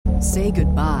Say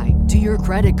goodbye to your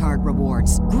credit card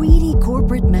rewards. Greedy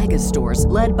corporate mega stores,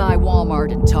 led by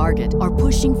Walmart and Target, are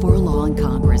pushing for a law in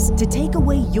Congress to take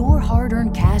away your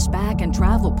hard-earned cash back and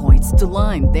travel points to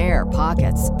line their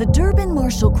pockets. The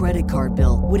Durbin-Marshall credit card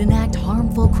bill would enact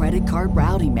harmful credit card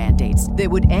routing mandates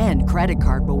that would end credit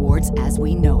card rewards as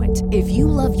we know it. If you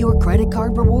love your credit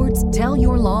card rewards, tell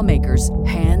your lawmakers,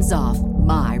 hands off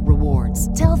my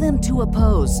rewards. Tell them to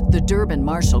oppose the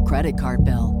Durbin-Marshall credit card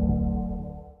bill.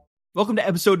 Welcome to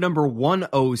episode number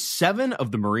 107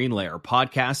 of the Marine Layer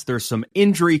podcast. There's some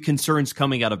injury concerns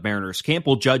coming out of Mariners camp.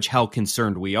 We'll judge how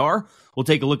concerned we are. We'll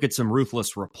take a look at some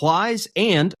Ruthless replies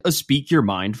and a Speak Your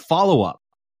Mind follow-up.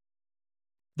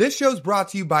 This show's brought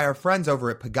to you by our friends over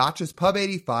at Pagotcha's Pub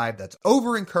 85. That's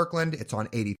over in Kirkland. It's on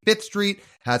 85th Street.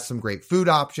 Has some great food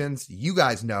options. You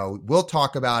guys know we'll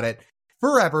talk about it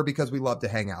forever because we love to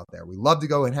hang out there. We love to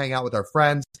go and hang out with our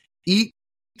friends, eat,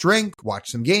 drink,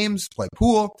 watch some games, play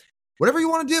pool. Whatever you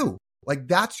want to do, like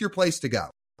that's your place to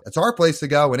go. That's our place to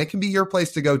go, and it can be your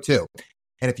place to go too.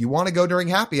 And if you want to go during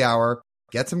happy hour,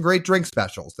 get some great drink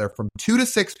specials. They're from 2 to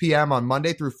 6 p.m. on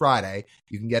Monday through Friday.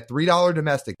 You can get $3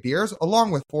 domestic beers along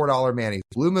with $4 Manny's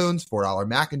Blue Moons, $4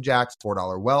 Mac and Jacks,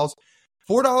 $4 Wells,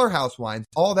 $4 house wines,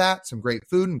 all that, some great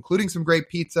food, including some great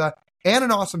pizza, and an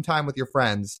awesome time with your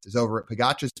friends is over at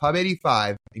Pagotcha's Pub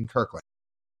 85 in Kirkland.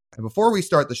 And before we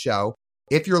start the show,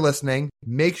 if you're listening,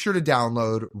 make sure to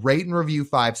download, rate, and review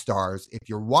 5 stars. If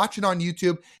you're watching on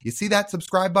YouTube, you see that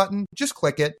subscribe button? Just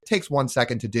click it. It takes 1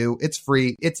 second to do. It's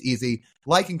free. It's easy.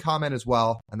 Like and comment as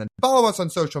well. And then follow us on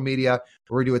social media,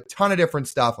 where we do a ton of different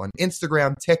stuff on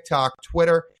Instagram, TikTok,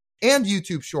 Twitter, and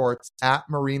YouTube Shorts at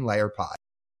Marine Layer Pod.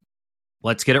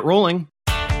 Let's get it rolling.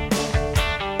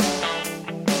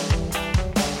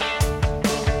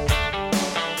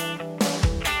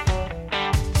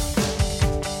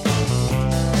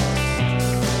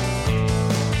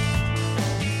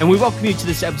 And we welcome you to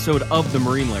this episode of the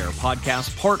Marine Layer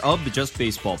podcast, part of the Just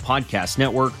Baseball Podcast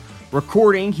Network,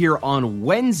 recording here on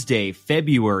Wednesday,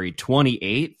 February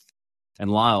 28th. And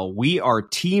Lyle, we are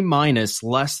T-minus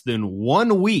less than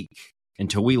 1 week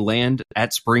until we land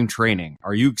at spring training.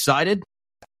 Are you excited?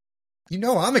 You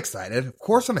know, I'm excited. Of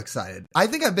course I'm excited. I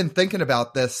think I've been thinking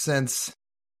about this since,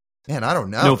 I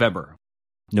don't know. November.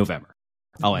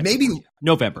 I'll answer maybe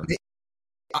November.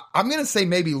 I'm going to say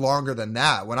maybe longer than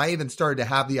that, when I even started to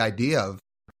have the idea of,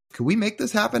 could we make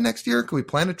this happen next year? Could we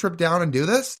plan a trip down and do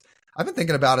this? I've been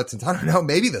thinking about it since, I don't know,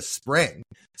 maybe the spring.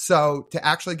 So to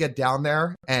actually get down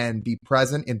there and be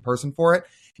present in person for it,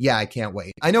 yeah, I can't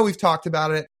wait. I know we've talked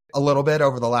about it a little bit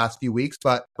over the last few weeks,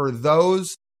 but for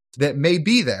those that may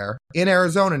be there in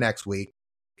Arizona next week,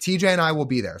 TJ and I will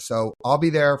be there. So I'll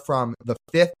be there from the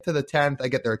 5th to the 10th. I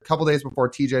get there a couple days before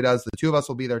TJ does. The two of us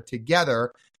will be there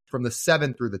together from the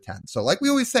 7th through the 10th. So like we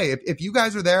always say, if you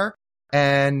guys are there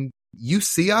and you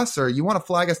see us or you want to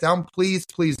flag us down, please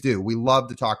do. We love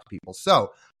to talk to people.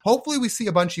 So hopefully we see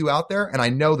a bunch of you out there, and I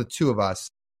know the two of us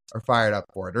are fired up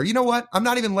for it. Or you know what? I'm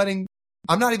not even letting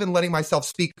myself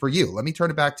speak for you. Let me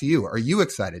turn it back to you. Are you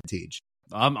excited, Tej?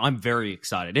 I'm very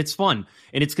excited. It's fun,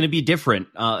 and it's going to be different.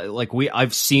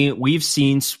 We've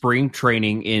seen spring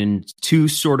training in 2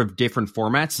 sort of different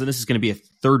formats, and this is going to be a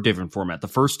 3rd different format. The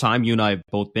first time you and I have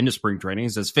both been to spring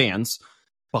trainings as fans,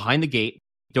 behind the gate,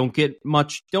 don't get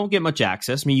much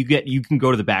access. I mean, you can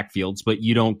go to the backfields, but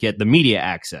you don't get the media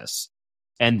access.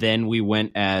 And then we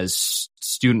went as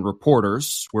student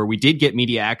reporters, where we did get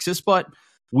media access, but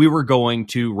we were going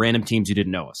to random teams who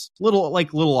didn't know us.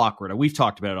 Little awkward. We've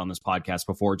talked about it on this podcast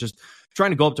before. Just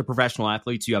trying to go up to professional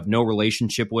athletes you have no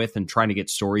relationship with and trying to get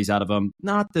stories out of them.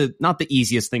 Not the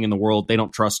easiest thing in the world. They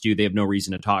don't trust you. They have no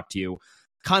reason to talk to you.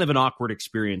 Kind of an awkward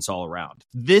experience all around.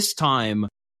 This time,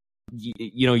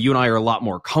 you and I are a lot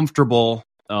more comfortable.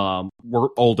 We're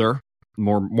older,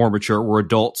 more mature. We're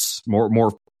adults,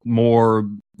 more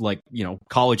like,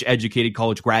 college educated,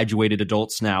 college graduated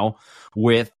adults now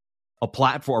with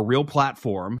a real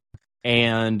platform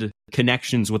and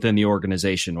connections within the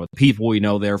organization with people we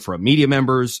know there, from media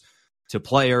members to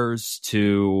players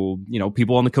to,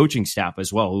 people on the coaching staff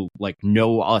as well, who like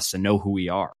know us and know who we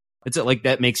are. It's like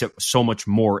that makes it so much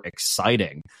more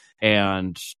exciting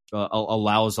and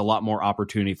allows a lot more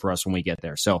opportunity for us when we get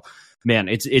there. So, man,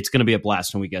 it's going to be a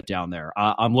blast when we get down there.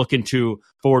 I'm looking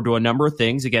forward to a number of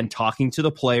things. Again, talking to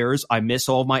the players. I miss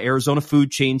all of my Arizona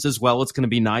food chains as well. It's going to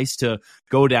be nice to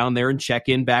go down there and check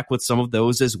in back with some of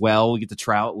those as well. We get to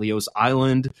try out Leo's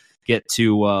Island, get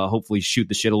to hopefully shoot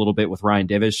the shit a little bit with Ryan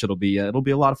Divish. It'll be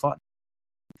a lot of fun.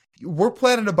 We're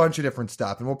planning a bunch of different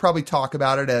stuff, and we'll probably talk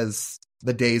about it as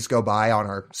the days go by on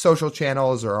our social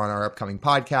channels or on our upcoming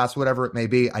podcast, whatever it may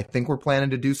be. I think we're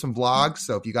planning to do some vlogs.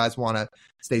 So if you guys want to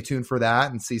stay tuned for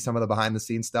that and see some of the behind the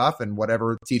scenes stuff and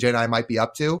whatever TJ and I might be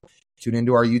up to, tune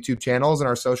into our YouTube channels and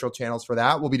our social channels for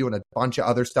that. We'll be doing a bunch of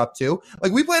other stuff too.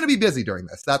 Like, we plan to be busy during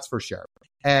this, that's for sure.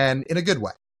 And in a good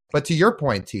way. But to your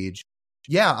point, Tej,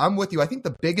 yeah, I'm with you. I think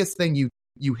the biggest thing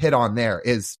you hit on there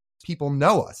is people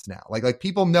know us now. Like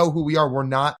people know who we are. We're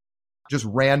not just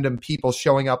random people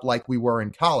showing up like we were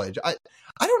in college. I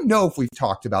don't know if we've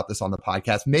talked about this on the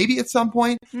podcast. Maybe at some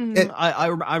point.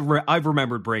 I've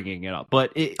remembered bringing it up,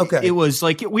 but it was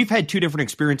like, we've had two different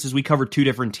experiences. We covered two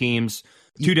different teams,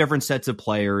 two different sets of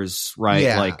players, right?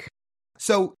 Yeah. Like,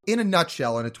 so in a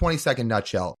 20-second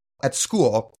nutshell, at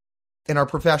school, in our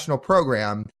professional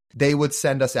program, they would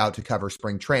send us out to cover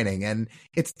spring training. And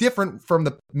it's different from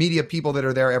the media people that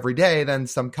are there every day than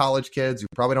some college kids who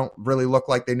probably don't really look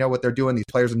like they know what they're doing. These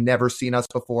players have never seen us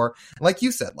before. Like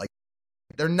you said, like,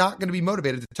 they're not going to be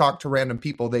motivated to talk to random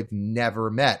people they've never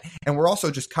met. And we're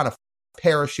also just kind of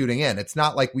parachuting in. It's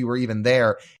not like we were even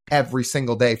there every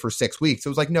single day for 6 weeks. It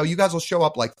was like, no, you guys will show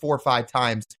up like 4 or 5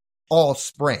 times all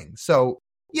spring. So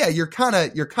yeah, you're kind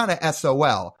of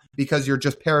SOL because you're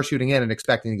just parachuting in and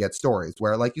expecting to get stories,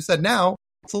 where, like you said, now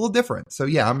it's a little different. So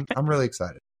yeah, I'm really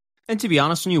excited. And to be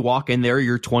honest, when you walk in there,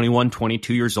 you're 21,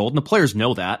 22 years old, and the players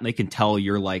know that, and they can tell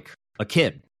you're like a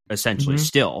kid, essentially,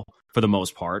 still, for the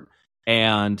most part.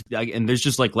 And there's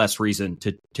just like less reason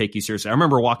to take you seriously. I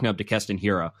remember walking up to Keston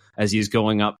Hira as he's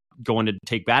going to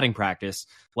take batting practice.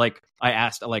 Like, I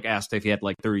asked if he had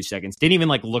like 30 seconds. Didn't even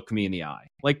like look me in the eye.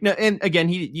 Like, no, and again,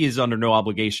 he is under no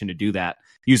obligation to do that.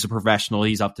 He's a professional.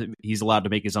 He's allowed to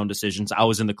make his own decisions. I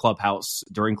was in the clubhouse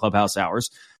during clubhouse hours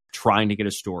trying to get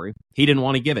a story. He didn't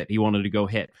want to give it. He wanted to go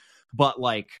hit. But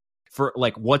like, for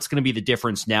like, what's going to be the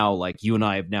difference now? Like, you and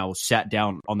I have now sat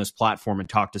down on this platform and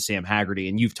talked to Sam Haggerty,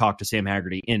 and you've talked to Sam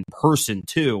Haggerty in person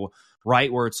too,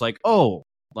 right? Where it's like, oh,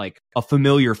 like a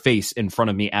familiar face in front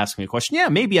of me asking me a question. Yeah,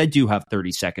 maybe I do have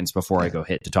 30 seconds before I go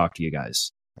hit to talk to you guys.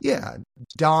 Yeah.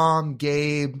 Dom,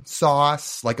 Gabe,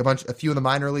 Sauce, like a few of the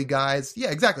minor league guys.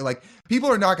 Yeah, exactly. Like, people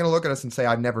are not going to look at us and say,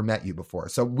 I've never met you before.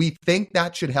 So we think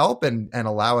that should help and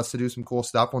allow us to do some cool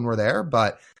stuff when we're there.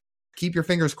 But keep your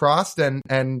fingers crossed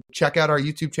and check out our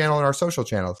YouTube channel and our social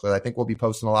channels. So I think we'll be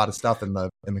posting a lot of stuff in the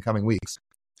coming weeks.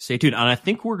 Stay tuned. And I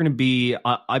think we're going to be,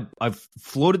 I've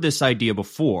floated this idea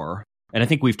before, and I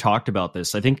think we've talked about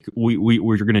this. I think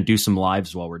we're going to do some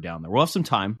lives while we're down there. We'll have some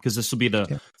time, because this will be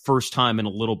the first time in a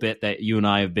little bit that you and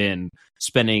I have been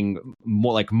spending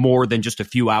more than just a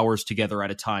few hours together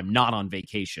at a time, not on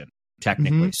vacation,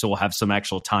 technically. So we'll have some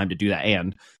actual time to do that.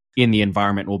 And in the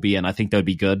environment we'll be in, I think that would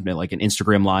be good, like an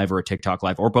Instagram live or a TikTok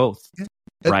live or both,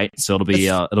 right? So it'll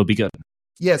be good.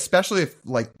 Yeah, especially if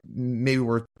like maybe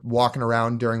we're walking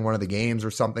around during one of the games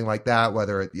or something like that,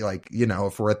 whether it like,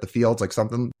 if we're at the fields, like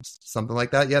something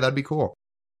like that. Yeah, that'd be cool.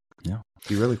 Yeah,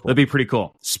 be really cool. That'd be pretty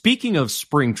cool. Speaking of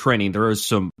spring training, there is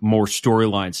some more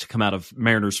storylines to come out of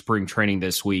Mariners spring training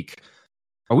this week.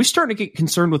 Are we starting to get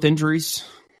concerned with injuries?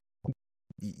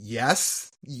 Yes,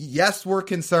 we're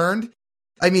concerned.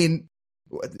 I mean,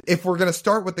 if we're going to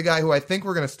start with the guy who I think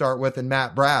we're going to start with, and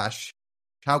Matt Brash,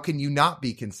 how can you not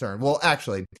be concerned? Well,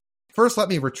 actually, first, let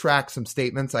me retract some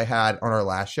statements I had on our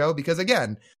last show, because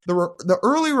again, the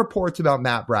early reports about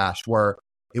Matt Brash were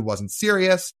it wasn't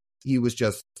serious. He was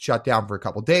just shut down for a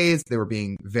couple days. They were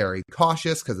being very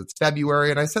cautious because it's February.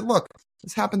 And I said, look,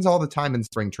 this happens all the time in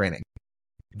spring training.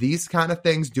 These kind of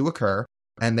things do occur,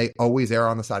 and they always err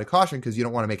on the side of caution because you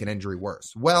don't want to make an injury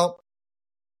worse. Well,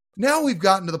 now we've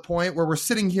gotten to the point where we're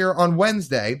sitting here on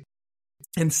Wednesday,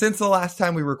 and since the last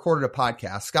time we recorded a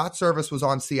podcast, Scott Service was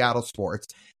on Seattle Sports.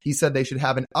 He said they should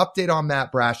have an update on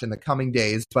Matt Brash in the coming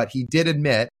days, but he did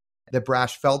admit that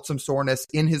Brash felt some soreness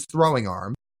in his throwing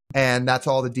arm, and that's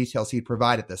all the details he'd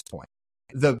provide at this point.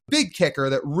 The big kicker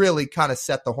that really kind of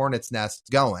set the hornet's nest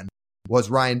going was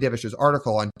Ryan Divish's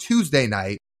article on Tuesday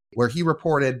night, where he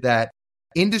reported that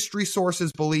industry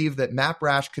sources believe that Matt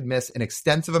Brash could miss an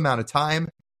extensive amount of time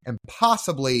and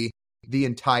possibly the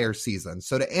entire season.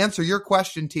 So to answer your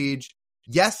question, Tej,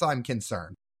 yes, I'm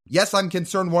concerned. Yes, I'm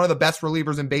concerned one of the best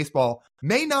relievers in baseball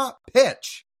may not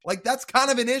pitch. Like, that's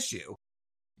kind of an issue.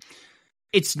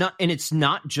 It's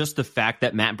not just the fact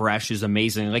that Matt Brash is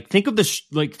amazing. Like, think of the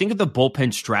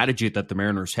bullpen strategy that the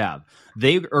Mariners have.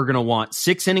 They are going to want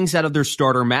 6 innings out of their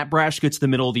starter. Matt Brash gets the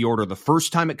middle of the order the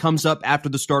first time it comes up after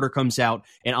the starter comes out,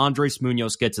 and Andres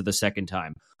Munoz gets it the second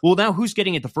time. Well, now who's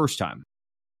getting it the first time?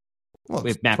 Well,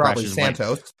 if Matt probably Brash is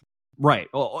Santos. Right.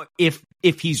 Well, if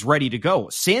he's ready to go.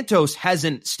 Santos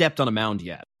hasn't stepped on a mound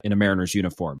yet in a Mariners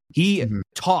uniform. He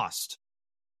tossed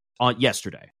on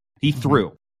yesterday. He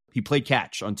threw. He played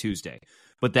catch on Tuesday.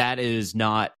 But that is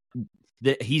not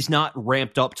that he's not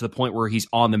ramped up to the point where he's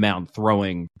on the mound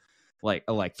throwing like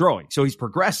throwing. So he's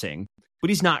progressing, but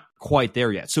he's not quite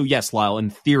there yet. So yes, Lyle, in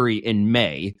theory, in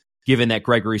May, given that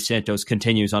Gregory Santos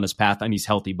continues on his path and he's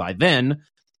healthy by then,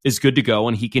 is good to go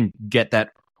and he can get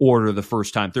that order the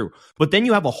first time through. But then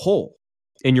you have a hole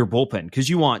in your bullpen because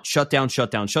you want shutdown.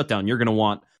 You're going to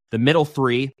want the middle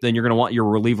three, then you're going to want your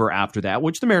reliever after that,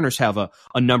 which the Mariners have a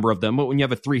number of them. But when you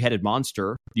have a three-headed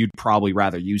monster, you'd probably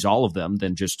rather use all of them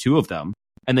than just two of them.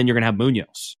 And then you're going to have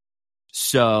Munoz.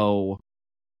 So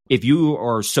if you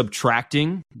are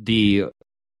subtracting the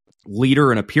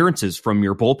leader in appearances from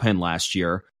your bullpen last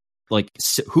year, like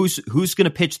who's going to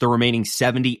pitch the remaining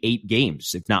 78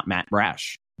 games if not Matt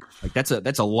Brash? Like that's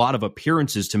a lot of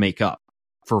appearances to make up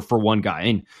for one guy.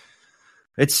 And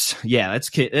that's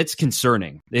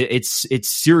concerning. It's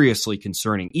seriously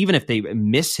concerning. Even if they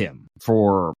miss him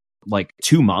for like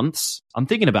 2 months, I'm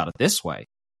thinking about it this way: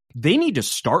 they need to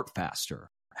start faster.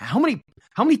 How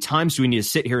many times do we need to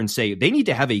sit here and say they need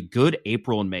to have a good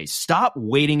April and May? Stop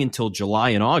waiting until July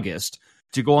and August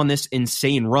to go on this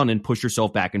insane run and push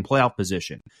yourself back in playoff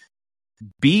position.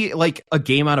 Be like a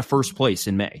game out of first place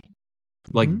in May.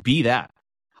 Like be that.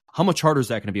 How much harder is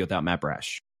that going to be without Matt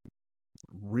Brash?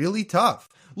 Really tough.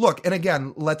 Look, and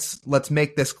again, let's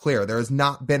make this clear. There has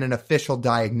not been an official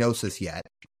diagnosis yet,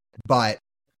 but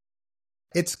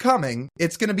it's coming.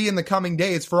 It's going to be in the coming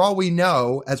days. For all we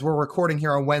know, as we're recording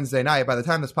here on Wednesday night, by the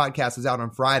time this podcast is out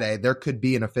on Friday, there could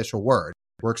be an official word.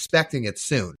 We're expecting it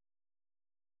soon.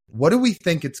 What do we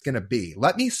think it's going to be?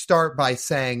 Let me start by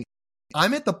saying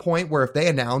I'm at the point where if they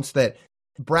announce that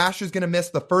Brash is going to miss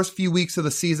the first few weeks of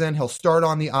the season, he'll start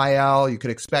on the IL, you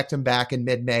could expect him back in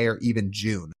mid-May or even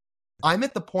June. I'm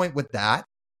at the point with that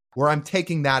where I'm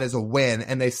taking that as a win,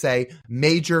 and they say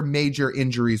major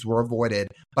injuries were avoided,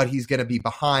 but he's going to be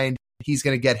behind. He's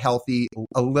going to get healthy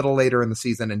a little later in the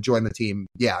season and join the team,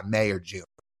 May or June.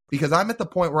 Because I'm at the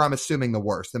point where I'm assuming the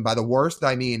worst. And by the worst,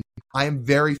 I mean, I am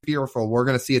very fearful we're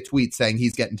going to see a tweet saying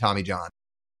he's getting Tommy John.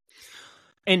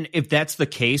 And if that's the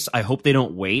case, I hope they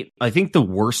don't wait. I think the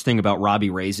worst thing about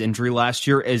Robbie Ray's injury last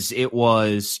year is it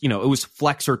was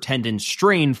flexor tendon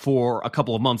strain for a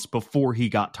couple of months before he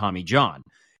got Tommy John.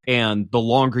 And the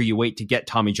longer you wait to get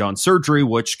Tommy John surgery,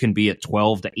 which can be a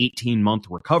 12 to 18 month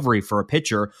recovery for a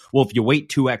pitcher, well, if you wait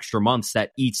 2 extra months, that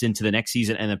eats into the next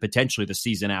season and then potentially the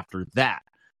season after that.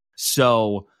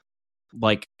 So,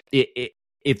 like,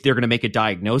 if they're going to make a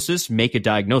diagnosis, make a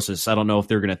diagnosis. I don't know if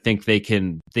they're going to think they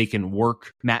can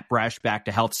work Matt Brash back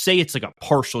to health. Say it's like a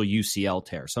partial UCL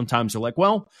tear. Sometimes they're like,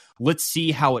 well, let's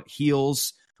see how it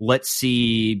heals. Let's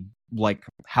see like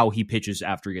how he pitches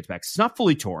after he gets back. It's not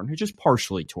fully torn. It's just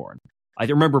partially torn. I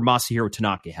remember Masahiro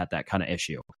Tanaka had that kind of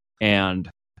issue. And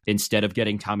instead of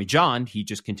getting Tommy John, he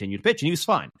just continued to pitch and he was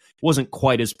fine. Wasn't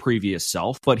quite his previous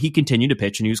self, but he continued to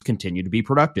pitch and he was continued to be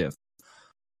productive.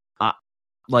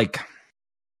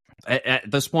 At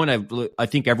this point, I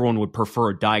think everyone would prefer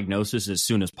a diagnosis as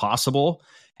soon as possible.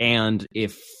 And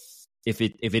if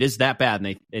it is that bad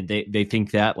and they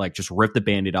think that, like, just rip the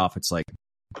Band-Aid off, it's like,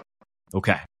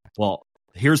 okay, well,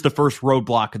 here's the first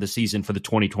roadblock of the season for the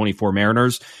 2024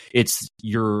 Mariners. It's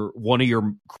one of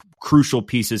your crucial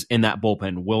pieces in that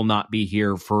bullpen will not be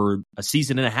here for a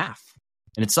season and a half.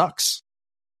 And it sucks.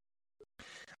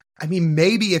 I mean,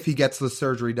 maybe if he gets the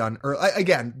surgery done, or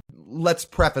again, let's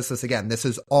preface this again. This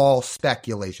is all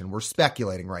speculation. We're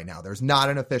speculating right now. There's not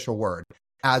an official word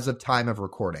as of time of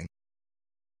recording.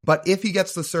 But if he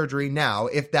gets the surgery now,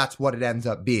 if that's what it ends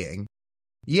up being,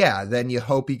 then you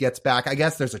hope he gets back. I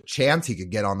guess there's a chance he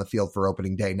could get on the field for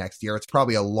opening day next year. It's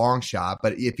probably a long shot,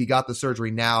 but if he got the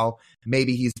surgery now,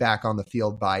 maybe he's back on the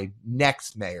field by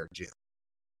next May or June.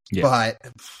 Yeah.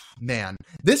 But man,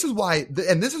 this is why,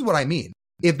 and this is what I mean.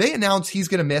 If they announce he's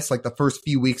going to miss like the first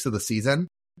few weeks of the season,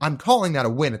 I'm calling that a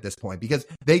win at this point because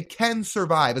they can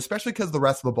survive, especially because the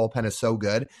rest of the bullpen is so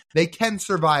good. They can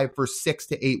survive for 6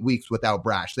 to 8 weeks without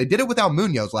Brash. They did it without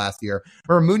Munoz last year,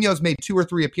 where Munoz made 2 or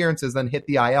 3 appearances, then hit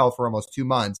the IL for almost 2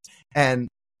 months. And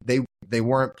they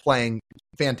weren't playing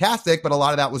fantastic, but a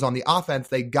lot of that was on the offense.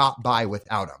 They got by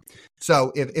without him.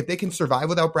 So if they can survive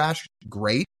without Brash,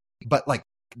 great. But like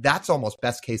that's almost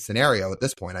best case scenario at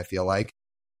this point, I feel like.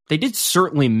 They did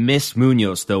certainly miss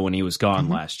Munoz, though, when he was gone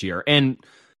last year. And,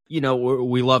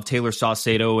 we love Taylor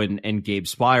Saucedo and Gabe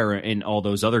Spire and all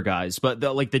those other guys. But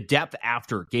the depth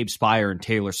after Gabe Spire and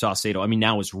Taylor Saucedo, I mean,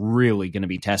 now is really going to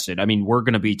be tested. I mean, we're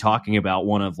going to be talking about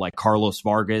one of like Carlos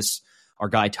Vargas, our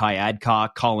guy Ty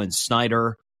Adcock, Colin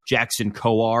Snyder, Jackson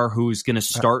Kowar, who's going to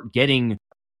start getting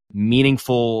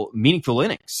meaningful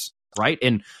innings, right?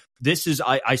 And this is,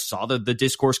 I saw the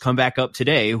discourse come back up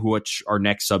today, which our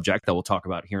next subject that we'll talk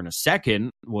about here in a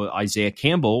second, Isaiah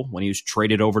Campbell, when he was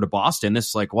traded over to Boston. This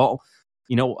is like, well,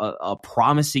 a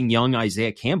promising young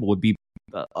Isaiah Campbell would be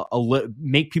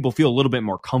make people feel a little bit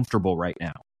more comfortable right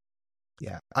now.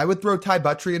 Yeah, I would throw Ty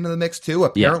Buttrey into the mix too.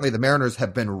 Apparently, the Mariners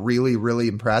have been really, really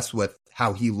impressed with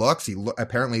how he looks.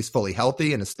 Apparently he's fully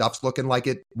healthy and his stuff's looking like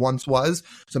it once was.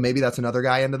 So maybe that's another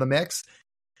guy into the mix.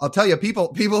 I'll tell you,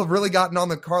 people have really gotten on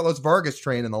the Carlos Vargas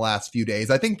train in the last few days.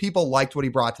 I think people liked what he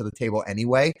brought to the table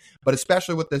anyway, but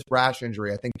especially with this Brash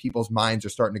injury, I think people's minds are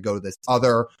starting to go to this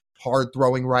other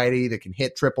hard-throwing righty that can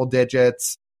hit triple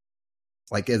digits,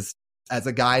 like as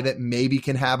a guy that maybe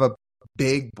can have a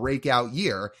big breakout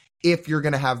year if you're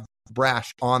going to have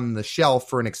Brash on the shelf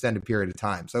for an extended period of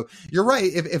time. So you're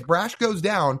right. If Brash goes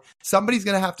down, somebody's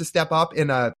going to have to step up in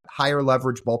a higher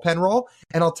leverage bullpen role.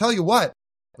 And I'll tell you what,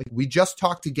 like we just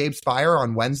talked to Gabe Spire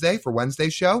on Wednesday for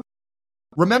Wednesday's show.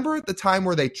 Remember at the time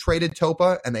where they traded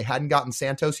Topa and they hadn't gotten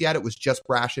Santos yet? It was just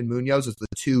Brash and Munoz as the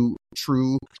two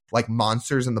true like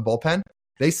monsters in the bullpen.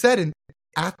 They said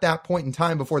at that point in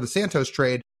time before the Santos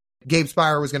trade, Gabe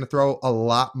Spire was going to throw a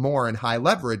lot more in high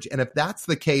leverage. And if that's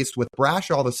the case with Brash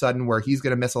all of a sudden where he's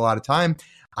going to miss a lot of time,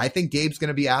 I think Gabe's going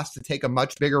to be asked to take a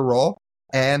much bigger role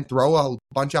and throw a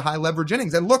bunch of high leverage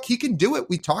innings. And look, he can do it.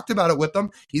 We talked about it with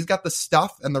him. He's got the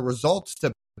stuff and the results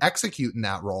to execute in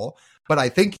that role. But I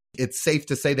think it's safe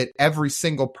to say that every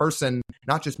single person,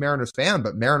 not just Mariners fan,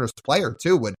 but Mariners player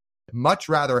too, would much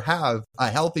rather have a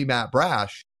healthy Matt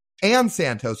Brash and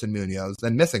Santos and Munoz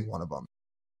than missing one of them.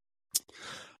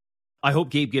 I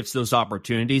hope Gabe gets those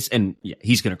opportunities, and yeah,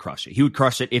 he's going to crush it. He would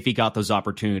crush it if he got those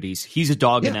opportunities. He's a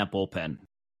dog in that bullpen.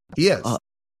 He is.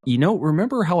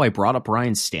 Remember how I brought up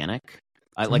Ryan Stanek?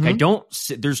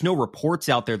 There's no reports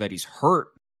out there that he's hurt.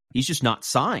 He's just not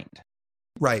signed.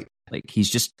 Right. Like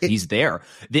he's there.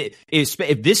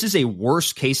 If this is a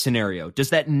worst case scenario,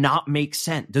 does that not make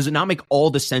sense? Does it not make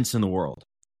all the sense in the world?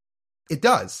 It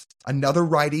does. Another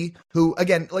righty who,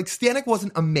 again, like Stanek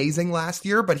wasn't amazing last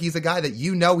year, but he's a guy that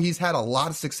he's had a lot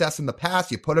of success in the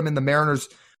past. You put him in the Mariners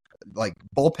like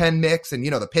bullpen mix and,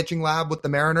 the pitching lab with the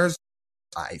Mariners.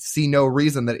 I see no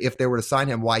reason that if they were to sign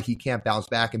him, why he can't bounce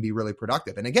back and be really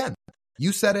productive. And again,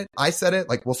 you said it, I said it,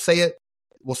 like we'll say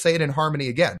it in harmony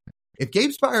again. If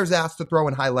Gabe Spire's asked to throw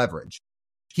in high leverage,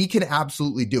 he can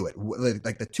absolutely do it.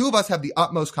 Like the two of us have the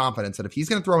utmost confidence that if he's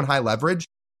going to throw in high leverage,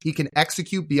 he can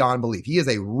execute beyond belief. He is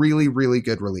a really, really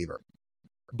good reliever.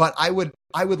 But I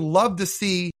would love to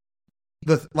see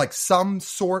some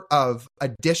sort of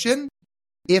addition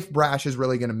if Brash is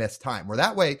really going to miss time. Where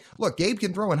that way, look, Gabe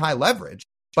can throw in high leverage,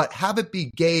 but have it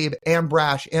be Gabe and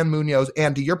Brash and Munoz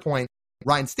and, to your point,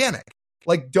 Ryan Stanek.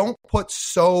 Like, don't put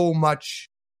so much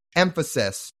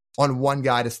emphasis on one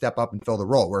guy to step up and fill the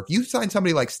role. Where if you sign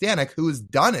somebody like Stanek, who has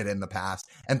done it in the past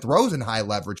and throws in high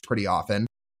leverage pretty often,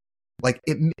 like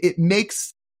it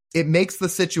makes the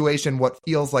situation what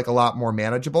feels like a lot more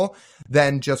manageable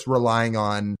than just relying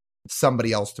on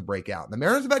somebody else to break out. The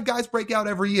Mariners have had guys break out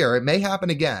every year. It may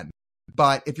happen again,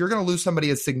 but if you're going to lose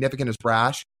somebody as significant as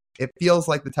Brash, it feels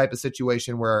like the type of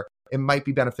situation where it might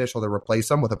be beneficial to replace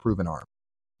them with a proven arm.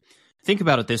 Think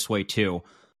about it this way too.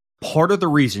 Part of the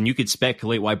reason you could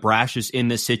speculate why Brash is in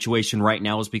this situation right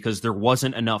now is because there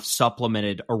wasn't enough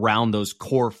supplemented around those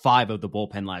core five of the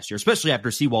bullpen last year, especially after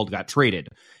Sewald got traded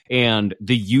and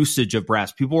the usage of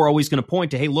Brash. People are always going to point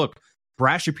to, hey, look,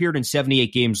 Brash appeared in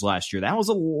 78 games last year. That was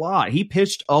a lot. He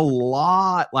pitched a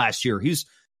lot last year. He's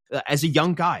as a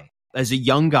young guy,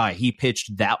 he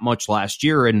pitched that much last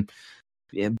year. And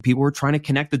people were trying to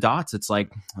connect the dots. It's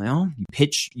like, well,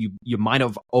 you might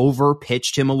have over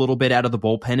pitched him a little bit out of the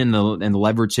bullpen in the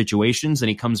leverage situations, and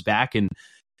he comes back in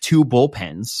two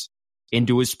bullpens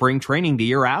into his spring training the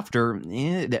year after,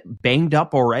 banged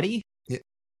up already. Yeah.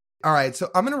 All right, so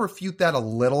I'm going to refute that a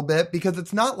little bit because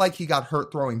it's not like he got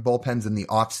hurt throwing bullpens in the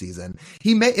offseason.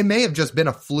 It may have just been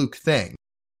a fluke thing.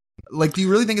 Like, do you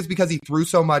really think it's because he threw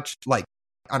so much, like,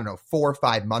 I don't know, 4 or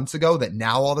 5 months ago that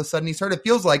now all of a sudden he's hurt? It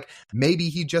feels like maybe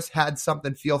he just had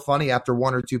something feel funny after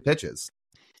 1 or 2 pitches.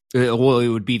 Well, it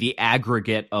would be the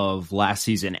aggregate of last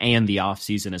season and the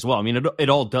offseason as well. I mean, it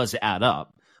all does add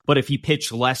up. But if he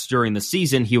pitched less during the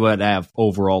season, he would have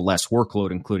overall less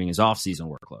workload, including his offseason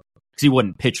workload. Because he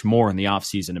wouldn't pitch more in the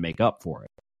offseason to make up for it.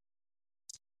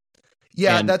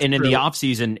 Yeah, and in the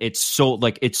offseason, it's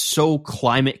so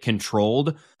climate controlled.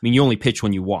 I mean, you only pitch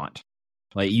when you want.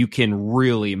 Like, you can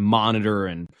really monitor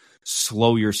and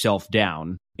slow yourself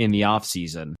down in the off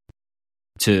season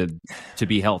to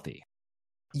be healthy.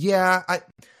 Yeah,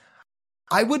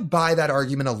 I would buy that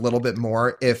argument a little bit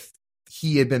more if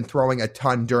he had been throwing a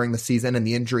ton during the season and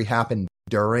the injury happened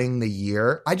during the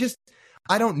year.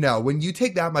 I don't know. When you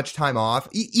take that much time off,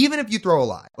 even if you throw a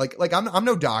lot, like I'm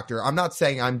no doctor. I'm not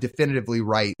saying I'm definitively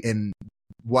right in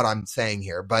what I'm saying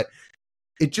here, but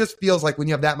it just feels like when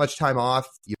you have that much time off,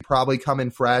 you probably come in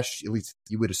fresh. At least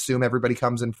you would assume everybody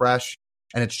comes in fresh,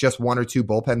 and it's just one or two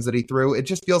bullpens that he threw. It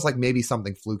just feels like maybe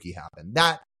something fluky happened.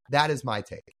 That is my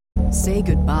take. Say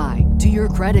goodbye to your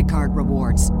credit card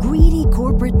rewards. Greedy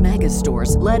corporate mega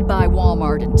stores, led by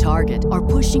Walmart and Target, are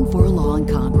pushing for a law in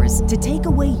Congress to take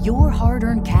away your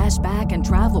hard-earned cash back and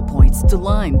travel points to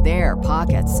line their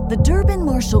pockets. The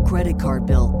Durbin-Marshall credit card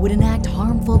bill would enact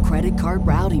harmful credit card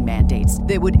routing mandates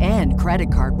that would end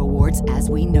credit card rewards as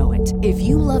we know it. If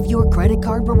you love your credit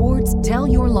card rewards, tell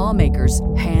your lawmakers,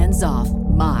 hands off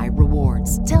my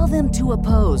rewards. Tell them to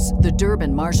oppose the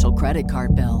Durbin-Marshall credit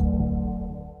card bill.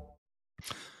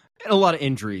 And a lot of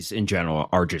injuries in general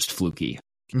are just fluky.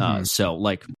 So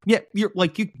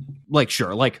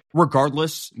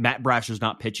regardless, Matt Brasher's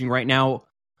not pitching right now,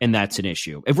 and that's an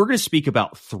issue. If we're going to speak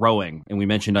about throwing, and we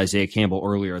mentioned Isaiah Campbell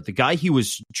earlier, the guy he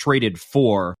was traded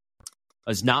for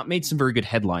has not made some very good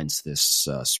headlines this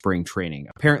spring training.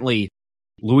 Apparently,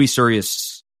 Luis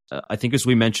Urias, I think as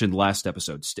we mentioned last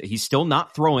episode, he's still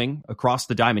not throwing across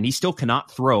the diamond. He still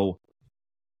cannot throw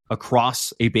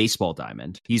across a baseball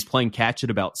diamond. He's playing catch at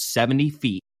about 70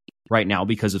 feet right now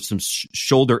because of some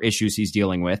shoulder issues he's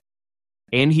dealing with.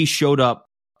 And he showed up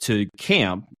to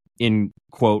camp in,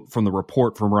 quote, from the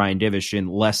report from Ryan Divish, in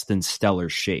less than stellar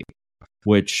shape,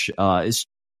 which is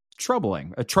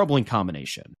troubling, a troubling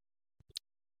combination.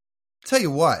 Tell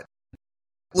you what,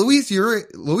 Luis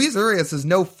Urias is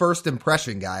no first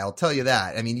impression guy, I'll tell you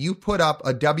that. I mean, you put up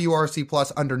a WRC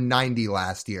plus under 90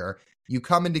 last year. You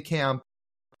come into camp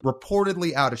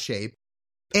reportedly out of shape,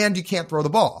 and you can't throw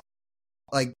the ball.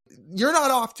 Like, you're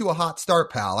not off to a hot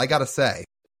start, pal, I gotta say.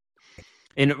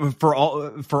 And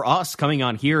for us coming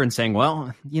on here and saying,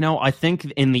 well, I think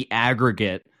in the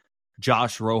aggregate,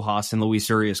 Josh Rojas and Luis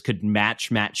Urias could match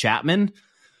Matt Chapman.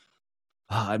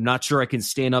 I'm not sure I can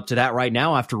stand up to that right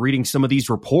now after reading some of these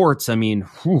reports. I mean,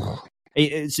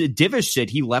 Divish said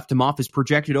he left him off his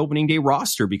projected opening day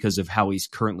roster because of how he's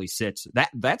currently sits.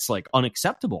 That's like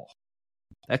unacceptable.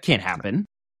 That can't happen.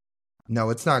 No,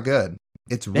 it's not good.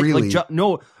 It's really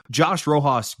Josh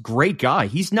Rojas, great guy.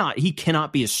 He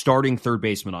cannot be a starting third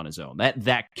baseman on his own.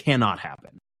 That cannot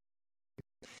happen.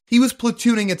 He was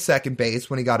platooning at second base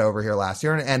when he got over here last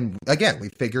year. And again, we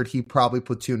figured he'd probably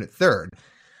platoon at third.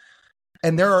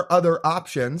 And there are other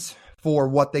options for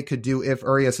what they could do if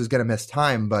Urias is going to miss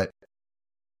time. But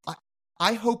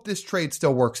I hope this trade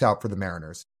still works out for the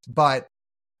Mariners. But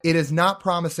it is not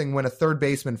promising when a third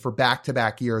baseman for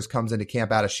back-to-back years comes into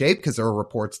camp out of shape, because there are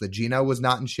reports that Gino was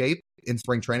not in shape in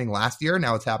spring training last year.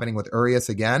 Now it's happening with Urias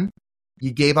again.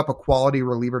 You gave up a quality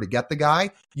reliever to get the guy.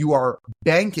 You are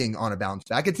banking on a bounce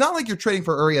back. It's not like you're trading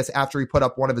for Urias after he put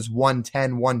up one of his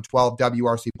 110, 112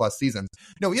 WRC plus seasons.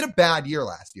 No, he had a bad year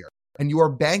last year, and you are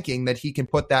banking that he can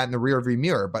put that in the rearview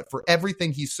mirror. But for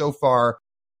everything he's so far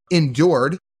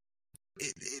endured,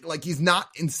 like, he's not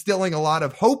instilling a lot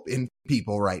of hope in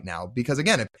people right now, because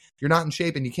again, if you're not in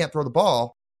shape and you can't throw the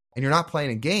ball and you're not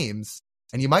playing in games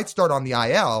and you might start on the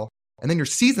IL and then your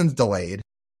season's delayed,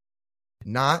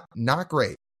 not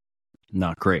great.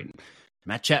 Not great.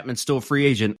 Matt Chapman's still a free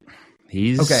agent.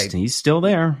 He's still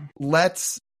there.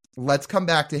 Let's come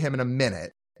back to him in a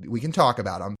minute. We can talk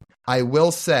about him. I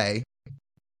will say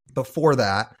before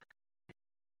that,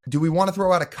 do we want to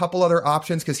throw out a couple other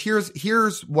options? Because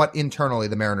here's what internally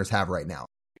the Mariners have right now.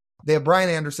 They have Brian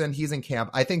Anderson. He's in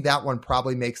camp. I think that one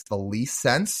probably makes the least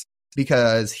sense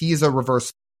because he's a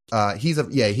reverse. He's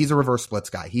a reverse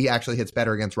splits guy. He actually hits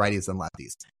better against righties than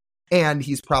lefties, and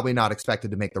he's probably not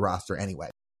expected to make the roster anyway.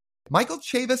 Michael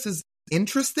Chavis is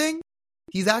interesting.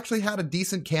 He's actually had a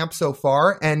decent camp so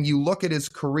far, and you look at his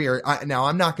career. Now,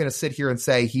 I'm not going to sit here and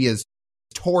say he is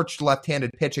torched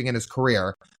left-handed pitching in his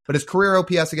career, but his career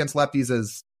OPS against lefties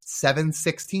is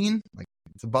 716. Like,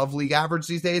 it's above league average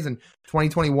these days. In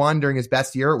 2021, during his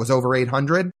best year, it was over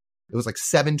 800. It was like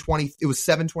 720. It was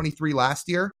 723 last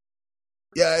year.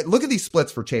 Yeah, look at these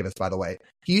splits for Chavis, by the way.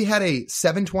 He had a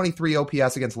 723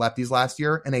 OPS against lefties last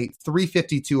year and a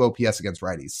 352 OPS against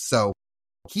righties. So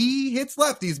he hits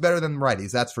lefties better than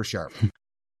righties, that's for sure.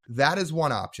 That is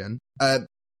one option.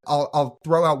 I'll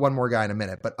throw out one more guy in a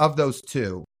minute, but of those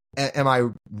two, am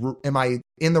I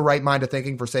in the right mind of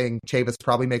thinking for saying Chavis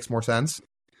probably makes more sense?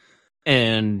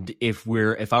 And if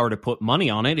I were to put money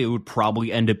on it, it would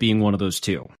probably end up being one of those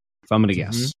two, if I'm going to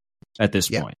guess at this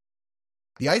point.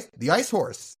 The ice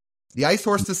horse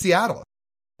to Seattle,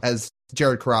 as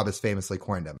Jared Carrabis famously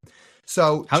coined him.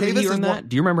 So how did he earn that?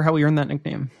 Do you remember how he earned that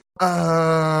nickname?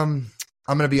 I'm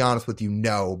I'm going to be honest with you,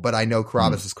 no, but I know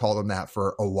Carabas has called him that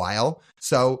for a while.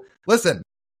 So listen,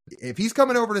 if he's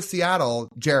coming over to Seattle,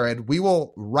 Jared,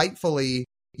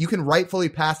 you can rightfully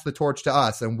pass the torch to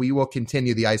us, and we will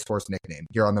continue the Ice Force nickname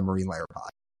here on the Marine Layer Pod.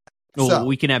 Well, So,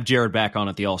 we can have Jared back on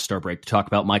at the All-Star break to talk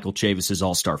about Michael Chavis's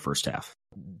All-Star first half.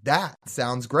 that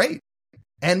sounds great.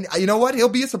 And you know what? He'll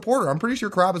be a supporter. I'm pretty sure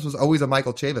Carabas was always a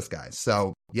Michael Chavis guy.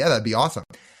 So yeah, that'd be awesome.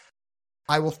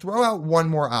 I will throw out one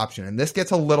more option, and this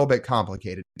gets a little bit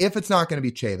complicated. If it's not going to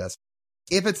be Chavis,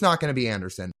 if it's not going to be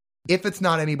Anderson, if it's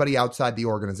not anybody outside the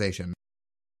organization,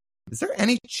 is there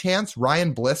any chance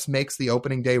Ryan Bliss makes the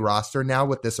opening day roster now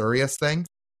with this Urias thing?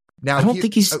 Now, I don't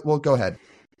think he's... well, go ahead.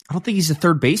 I don't think he's a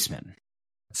third baseman.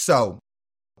 So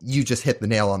you just hit the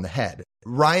nail on the head.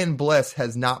 Ryan Bliss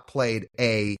has not played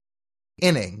a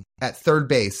inning at third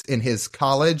base in his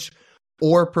college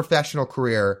or professional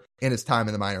career in his time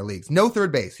in the minor leagues. No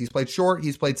third base. He's played short.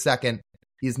 He's played second.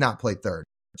 He's not played third.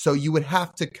 So you would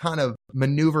have to kind of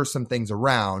maneuver some things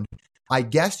around. I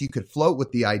guess you could float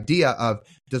with the idea of,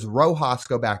 does Rojas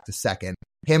go back to second?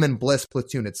 Him and Bliss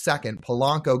platoon at second.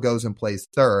 Polanco goes and plays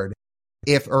third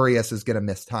if Urias is going to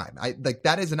miss time.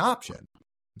 That is an option.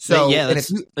 So yeah, and if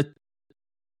you,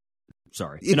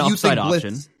 an upside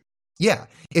option. Yeah.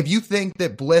 If you think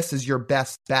that Bliss is your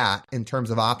best bat in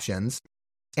terms of options,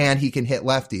 and he can hit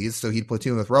lefties, so he'd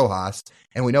platoon with Rojas,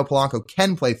 and we know Polanco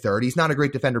can play third. He's not a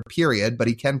great defender, period, but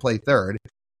he can play third.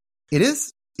 It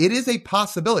is a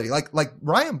possibility. Like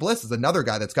Ryan Bliss is another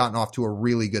guy that's gotten off to a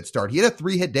really good start. He had a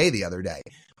 3-hit day the other day.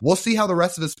 We'll see how the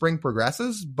rest of his spring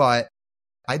progresses, but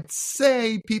I'd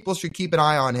say people should keep an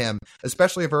eye on him,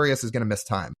 especially if Urias is going to miss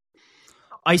time.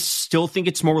 I still think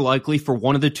it's more likely for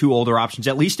one of the two older options,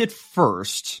 at least at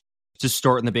first, to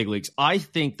start in the big leagues. I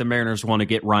think the Mariners want to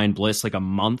get Ryan Bliss like a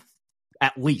month,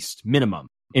 at least, minimum,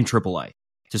 in AAA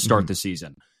to start the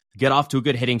season. Get off to a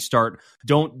good hitting start.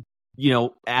 Don't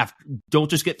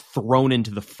just get thrown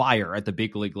into the fire at the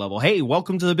big league level. Hey,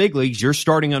 welcome to the big leagues. You're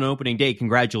starting on opening day.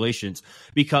 Congratulations.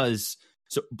 Because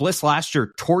Bliss last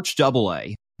year torched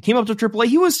AA, came up to AAA.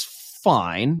 He was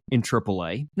fine in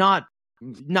AAA, not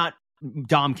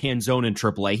Dom Canzone in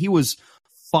AAA. He was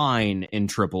fine in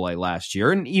AAA last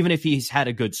year. And even if he's had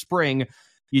a good spring,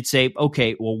 you'd say,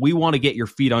 okay, well, we want to get your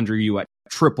feet under you at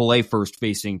AAA first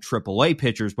facing AAA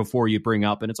pitchers before you bring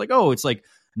up. And it's like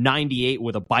 98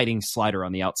 with a biting slider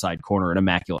on the outside corner and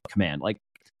immaculate command. Like,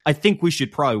 I think we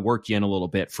should probably work you in a little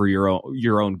bit for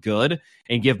your own good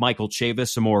and give Michael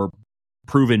Chavis a more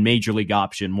proven major league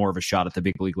option, more of a shot at the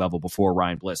big league level before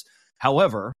Ryan Bliss.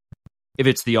 However, if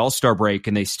it's the All-Star break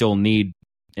and they still need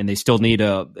and Michael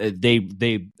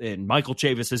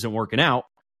Chavis isn't working out,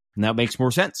 and that makes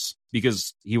more sense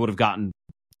because he would have gotten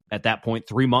at that point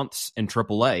 3 months in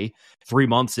AAA, 3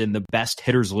 months in the best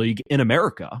hitters league in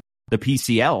America, the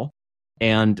PCL,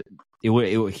 and he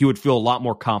would feel a lot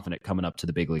more confident coming up to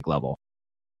the big league level.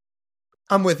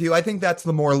 I'm with you. I think that's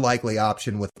the more likely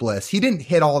option with Bliss. He didn't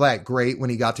hit all that great when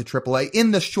he got to AAA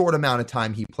in the short amount of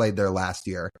time he played there last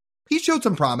year. He showed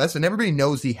some promise, and everybody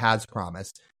knows he has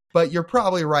promise. But you're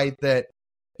probably right that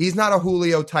he's not a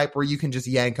Julio type where you can just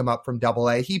yank him up from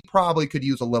AA. He probably could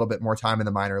use a little bit more time in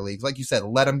the minor leagues. Like you said,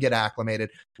 let him get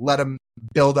acclimated, let him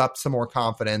build up some more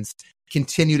confidence,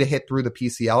 continue to hit through the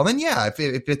PCL. And then, yeah, if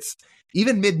it's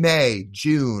even mid-May,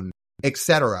 June,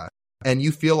 etc., and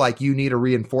you feel like you need a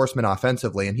reinforcement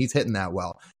offensively and he's hitting that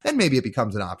well, then maybe it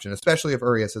becomes an option, especially if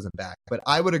Urias isn't back. But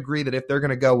I would agree that if they're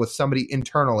going to go with somebody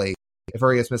internally, if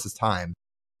Urias misses time,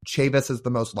 Chavis is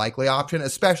the most likely option,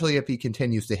 especially if he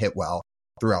continues to hit well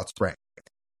throughout spring.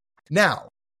 Now,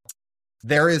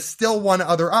 there is still one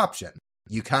other option.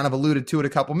 You kind of alluded to it a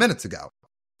couple minutes ago.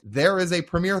 There is a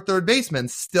premier third baseman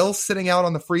still sitting out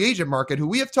on the free agent market who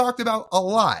we have talked about a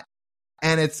lot.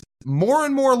 And it's more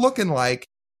and more looking like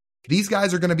these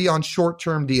guys are going to be on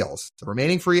short-term deals. The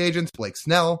remaining free agents, Blake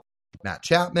Snell, Matt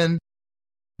Chapman,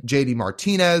 JD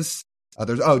Martinez,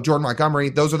 Jordan Montgomery.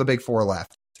 Those are the big four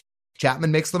left.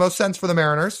 Chapman makes the most sense for the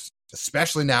Mariners,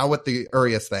 especially now with the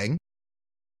Urias thing.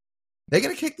 They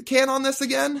going to kick the can on this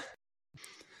again?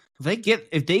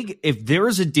 If there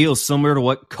is a deal similar to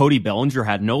what Cody Bellinger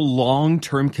had, no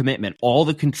long-term commitment, all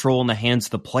the control in the hands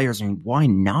of the players, I mean, why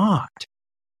not?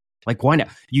 Like, why not?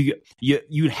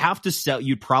 You'd have to sell.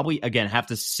 You'd probably again have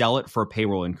to sell it for a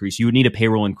payroll increase. You would need a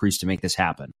payroll increase to make this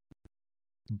happen.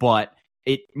 But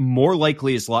it more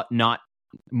likely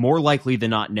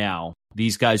than not now.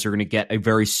 These guys are going to get a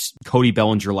very Cody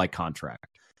Bellinger-like contract.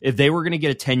 If they were going to get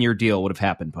a 10-year deal, it would have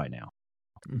happened by now.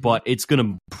 But it's going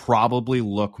to probably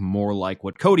look more like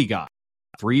what Cody got.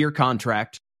 3-year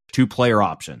contract, 2 player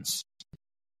options.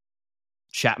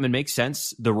 Chapman makes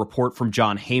sense. The report from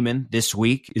John Heyman this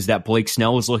week is that Blake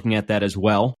Snell is looking at that as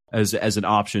well as an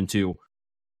option to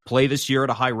play this year at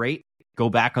a high rate, go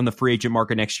back on the free agent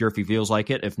market next year if he feels like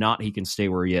it. If not, he can stay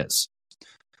where he is.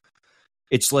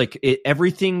 It's like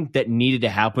everything that needed to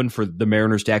happen for the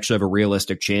Mariners to actually have a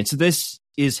realistic chance of this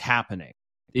is happening.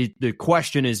 The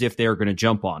question is if they're going to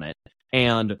jump on it.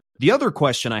 And the other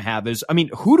question I have is, I mean,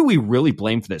 who do we really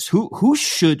blame for this?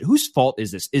 Whose fault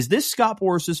is this? Is this Scott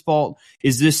Boris's fault?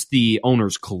 Is this the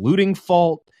owner's colluding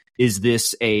fault? Is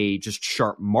this a just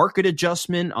sharp market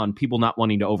adjustment on people not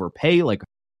wanting to overpay? Like,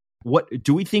 what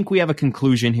do we think we have a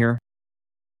conclusion here?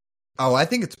 Oh, I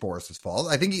think it's Boris's fault.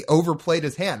 I think he overplayed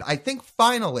his hand. I think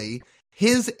finally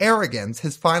his arrogance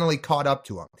has finally caught up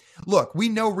to him. Look, we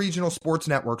know regional sports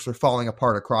networks are falling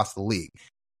apart across the league.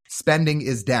 Spending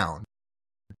is down.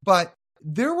 But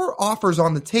there were offers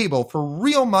on the table for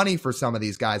real money for some of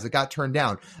these guys that got turned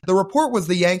down. The report was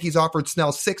the Yankees offered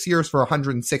Snell 6 years for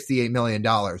 $168 million.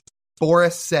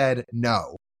 Boris said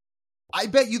no. I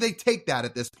bet you they take that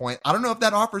at this point. I don't know if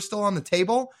that offer's still on the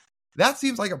table. That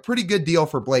seems like a pretty good deal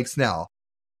for Blake Snell.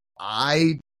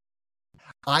 I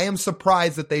am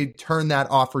surprised that they turned that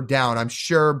offer down. I'm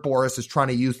sure Boris is trying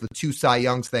to use the 2 Cy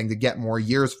Youngs thing to get more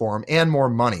years for him and more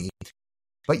money.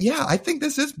 But yeah, I think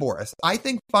this is Boris. I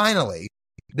think finally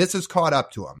this has caught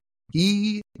up to him.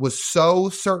 He was so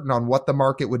certain on what the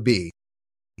market would be.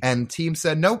 And team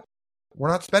said, nope, we're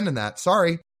not spending that.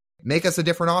 Sorry, make us a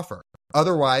different offer.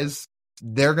 Otherwise,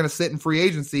 they're going to sit in free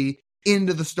agency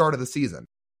into the start of the season.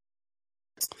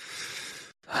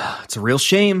 It's a real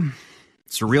shame.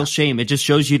 It's a real shame. It just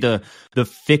shows you the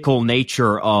fickle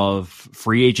nature of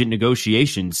free agent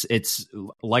negotiations. It's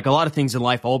like a lot of things in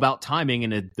life, all about timing,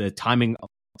 and the timing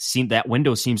that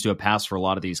window seems to have passed for a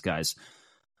lot of these guys.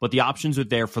 But the options are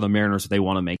there for the Mariners if they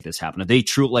want to make this happen. If they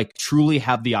truly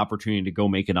have the opportunity to go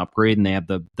make an upgrade and they have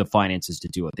the finances to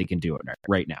do it, they can do it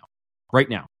right now. Right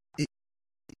now.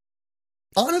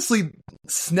 Honestly,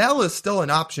 Snell is still an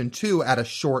option too at a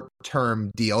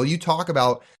short-term deal. You talk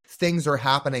about things are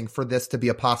happening for this to be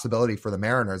a possibility for the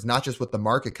Mariners, not just with the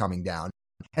market coming down.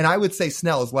 And I would say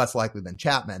Snell is less likely than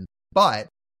Chapman. But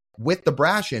with the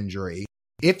Brash injury,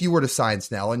 if you were to sign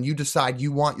Snell and you decide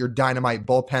you want your dynamite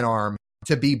bullpen arm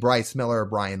to be Bryce Miller or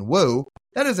Brian Wu,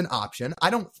 that is an option. I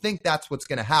don't think that's what's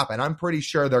going to happen. I'm pretty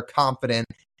sure they're confident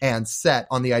and set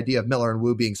on the idea of Miller and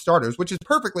Wu being starters, which is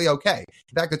perfectly okay.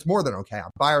 In fact, it's more than okay.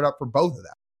 I'm fired up for both of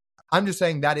them. I'm just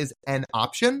saying that is an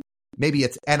option. Maybe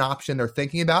it's an option they're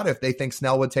thinking about if they think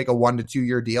Snell would take a 1 to 2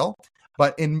 year deal.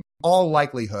 But in all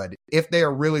likelihood, if they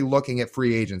are really looking at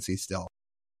free agency still,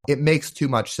 it makes too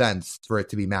much sense for it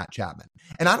to be Matt Chapman.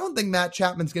 And I don't think Matt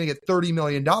Chapman's going to get $30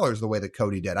 million the way that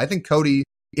Cody did. I think Cody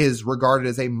is regarded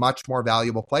as a much more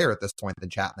valuable player at this point than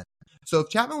Chapman. So if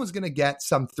Chapman was going to get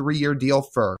some 3-year deal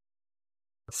for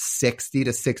 60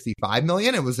 to 65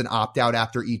 million, it was an opt-out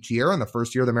after each year. And the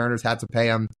first year, the Mariners had to pay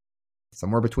him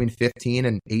somewhere between $15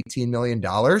 and $18 million.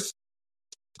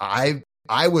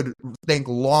 I would think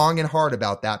long and hard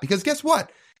about that, because guess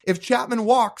what? If Chapman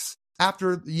walks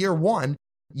after year 1,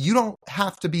 you don't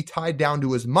have to be tied down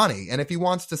to his money. And if he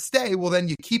wants to stay, well, then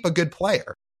you keep a good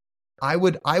player. I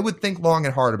would think long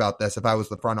and hard about this if I was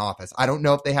the front office. I don't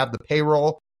know if they have the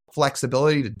payroll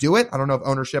flexibility to do it. I don't know if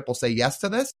ownership will say yes to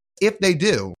this. If they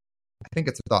do, I think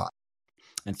it's a thought.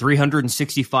 And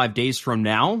 365 days from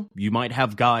now, you might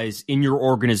have guys in your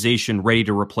organization ready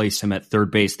to replace him at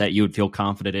third base that you would feel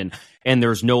confident in. And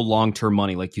there's no long-term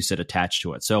money, like you said, attached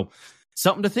to it. So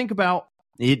something to think about.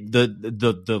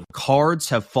 The cards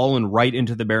have fallen right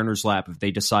into the Mariners' lap if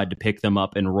they decide to pick them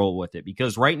up and roll with it.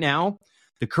 Because right now,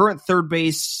 the current third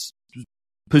base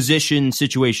position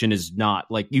situation is not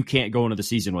like you can't go into the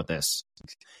season with this.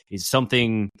 It's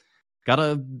something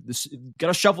gotta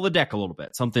shuffle the deck a little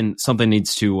bit. Something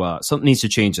needs to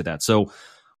change with that. So a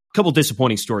couple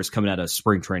disappointing stories coming out of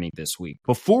spring training this week.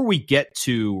 Before we get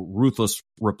to Ruthless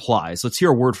Replies, let's hear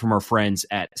a word from our friends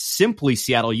at Simply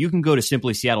Seattle. You can go to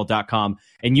simplyseattle.com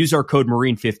and use our code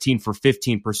Marine15 for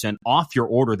 15% off your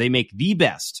order. They make the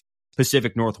best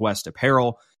Pacific Northwest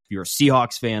apparel. If you're a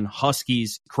Seahawks fan,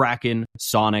 Huskies, Kraken,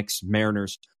 Sonics,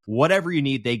 Mariners, whatever you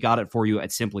need, they got it for you at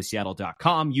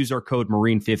simplyseattle.com. Use our code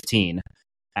Marine15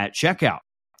 at checkout.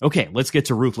 Okay, let's get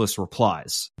to Ruthless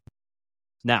Replies.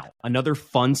 Now, another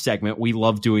fun segment. We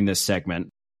love doing this segment.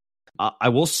 I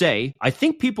will say, I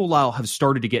think people now have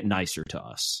started to get nicer to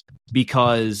us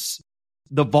because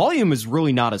the volume is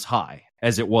really not as high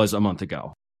as it was a month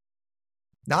ago.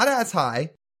 Not as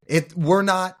high. We're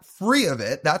not free of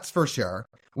it, that's for sure.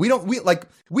 We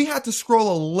had to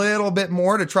scroll a little bit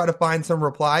more to try to find some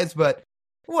replies, but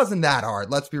wasn't that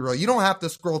hard. Let's be real. You don't have to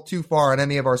scroll too far on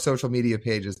any of our social media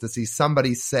pages to see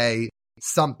somebody say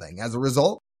something. As a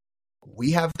result,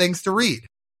 we have things to read.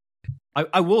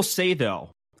 I will say,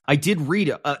 though, I did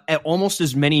read almost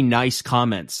as many nice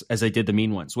comments as I did the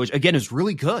mean ones, which, again, is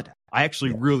really good. I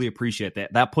actually really appreciate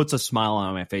that. That puts a smile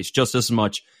on my face just as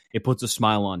much. It puts a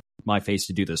smile on my face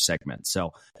to do this segment.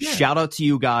 So shout out to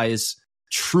you guys,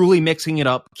 truly mixing it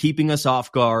up, keeping us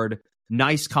off guard.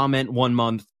 Nice comment 1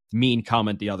 month, mean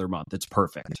comment the other month. It's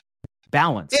perfect.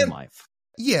 Balance in life.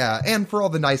 Yeah, and for all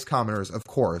the nice commenters, of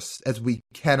course, as we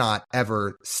cannot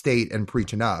ever state and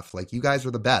preach enough, like, you guys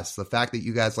are the best. The fact that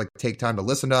you guys like take time to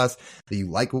listen to us, that you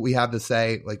like what we have to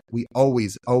say, like, we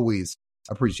always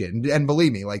appreciate it. And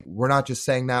believe me, like, we're not just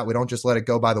saying that. We don't just let it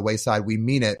go by the wayside. We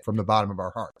mean it from the bottom of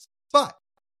our hearts. But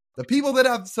the people that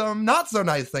have some not so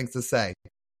nice things to say,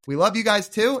 we love you guys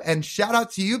too. And shout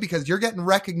out to you because you're getting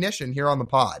recognition here on the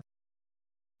pod.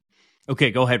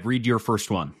 Okay, go ahead. Read your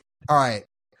first one. All right.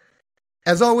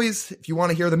 As always, if you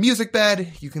want to hear the music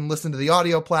bed, you can listen to the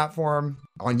audio platform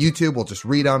on YouTube. We'll just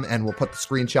read them and we'll put the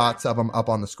screenshots of them up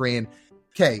on the screen.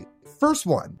 Okay, first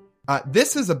one.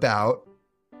 This is about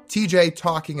TJ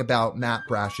talking about Matt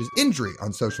Brash's injury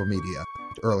on social media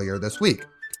earlier this week.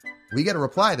 We get a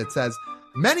reply that says,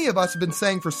 many of us have been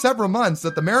saying for several months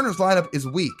that the Mariners lineup is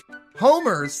weak.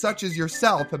 Homers such as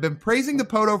yourself have been praising the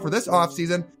Poto for this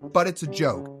offseason, but it's a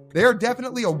joke. They are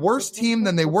definitely a worse team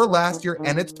than they were last year,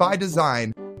 and it's by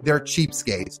design. They're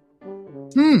cheapskates.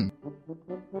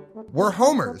 We're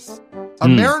homers. A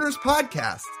Mariners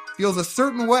podcast feels a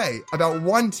certain way about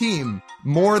one team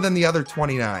more than the other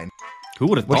 29. Who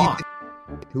would have thought?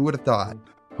 Who would have thought?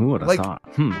 Who would have thought?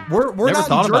 We're Never not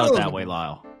thought about it that way,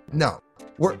 Lyle. No.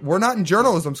 We're not in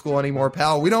journalism school anymore,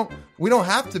 pal. We don't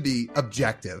have to be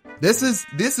objective. This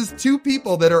is two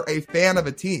people that are a fan of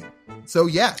a team. So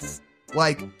yes,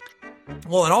 like,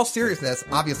 well, in all seriousness,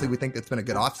 obviously we think it's been a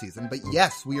good offseason, but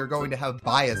yes, we are going to have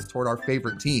bias toward our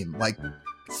favorite team. Like,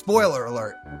 spoiler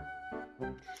alert.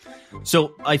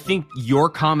 So I think your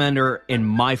commenter and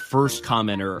my first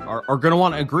commenter are going to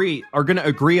want to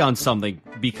agree on something,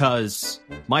 because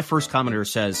my first commenter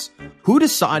says, who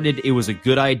decided it was a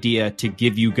good idea to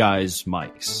give you guys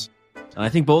mics? And I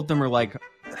think both of them are like,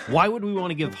 why would we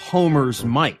want to give homers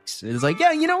mics? It's like,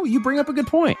 yeah, you bring up a good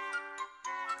point.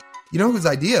 You know whose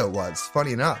idea it was,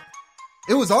 funny enough?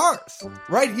 It was ours,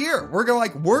 right here. We're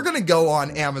going to go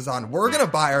on Amazon. We're going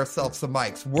to buy ourselves some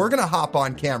mics. We're going to hop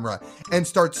on camera and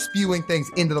start spewing things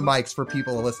into the mics for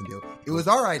people to listen to. It was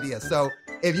our idea. So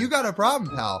if you got a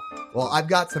problem, pal, well, I've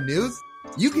got some news.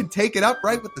 You can take it up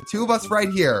right with the two of us right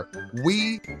here.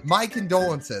 My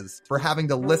condolences for having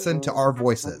to listen to our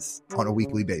voices on a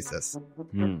weekly basis.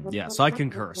 Yes, I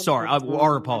concur. Sorry,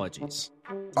 our apologies.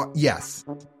 Yes.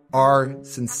 Our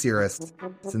sincerest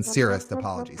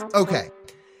apologies. Okay.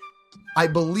 I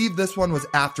believe this one was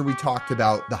after we talked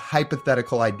about the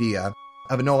hypothetical idea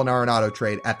of a Nolan Arenado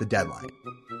trade at the deadline.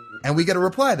 And we get a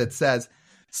reply that says,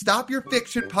 stop your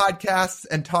fiction podcasts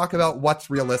and talk about what's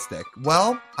realistic.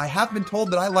 Well, I have been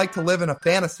told that I like to live in a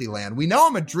fantasy land. We know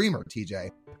I'm a dreamer,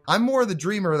 TJ. I'm more the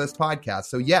dreamer of this podcast.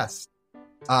 So yes,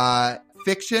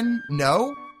 fiction,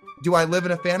 no. Do I live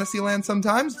in a fantasy land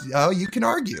sometimes? Oh, you can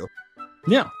argue.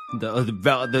 Yeah,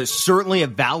 the certainly a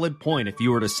valid point if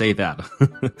you were to say that.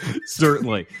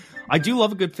 Certainly. I do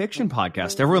love a good fiction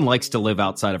podcast. Everyone likes to live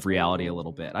outside of reality a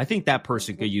little bit. I think that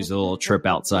person could use a little trip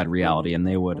outside reality, and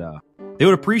they would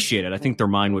appreciate it. I think their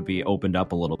mind would be opened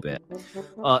up a little bit.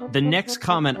 The next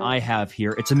comment I have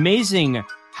here, it's amazing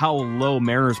how low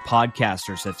Mariners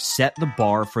podcasters have set the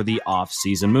bar for the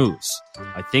off-season moves.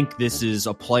 I think this is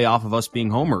a play off of us being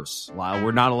homers. While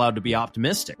we're not allowed to be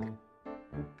optimistic.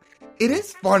 It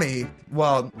is funny,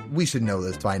 well, we should know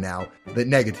this by now, that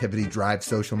negativity drives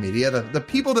social media. The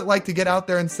people that like to get out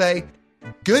there and say,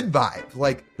 good vibes,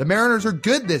 like, the Mariners are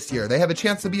good this year. They have a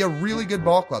chance to be a really good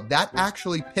ball club. That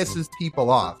actually pisses people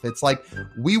off. It's like,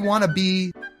 we want to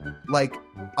be, like,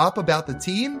 up about the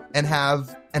team and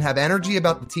have energy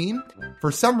about the team.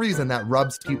 For some reason, that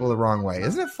rubs people the wrong way.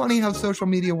 Isn't it funny how social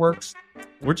media works?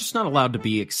 We're just not allowed to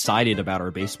be excited about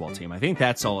our baseball team. I think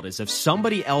that's all it is. If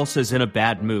somebody else is in a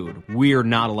bad mood, we're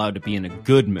not allowed to be in a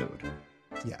good mood.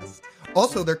 Yes.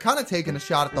 Also, they're kind of taking a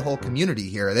shot at the whole community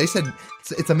here. They said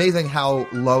it's amazing how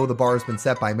low the bar has been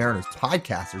set by Mariners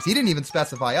podcasters. He didn't even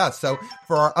specify us. So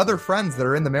for our other friends that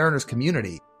are in the Mariners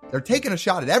community, they're taking a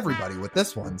shot at everybody with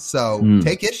this one. So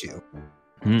take issue.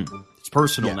 It's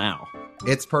personal now.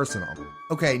 It's personal.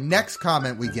 Okay, next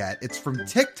comment we get. It's from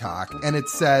TikTok, and it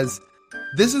says,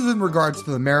 this is in regards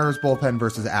to the Mariners bullpen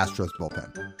versus Astros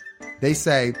bullpen. They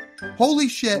say, Holy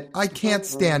shit, I can't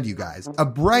stand you guys.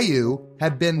 Abreu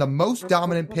had been the most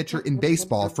dominant pitcher in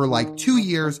baseball for like 2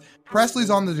 years. Presley's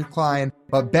on the decline,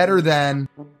 but better than,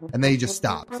 and then he just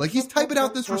stops. Like, he's typing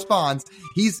out this response.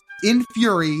 He's in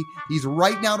fury. He's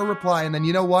right now to reply. And then,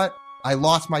 you know what? I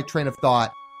lost my train of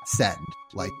thought. Send.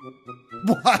 Like,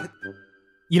 what?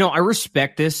 You know, I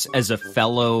respect this as a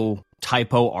fellow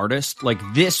typo artist. Like,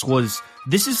 this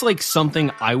is like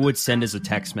something I would send as a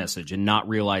text message and not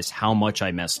realize how much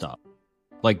I messed up.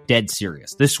 Like, dead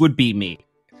serious. This would be me.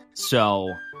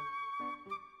 So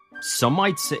some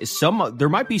might say, there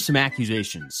might be some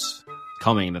accusations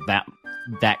coming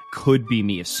that could be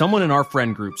me. If someone in our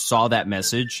friend group saw that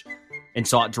message and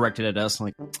saw it directed at us, I'm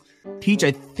like, Teach,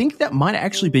 I think that might have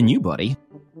actually been you, buddy.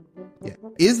 Yeah.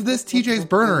 Is this TJ's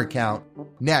burner account?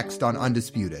 Next on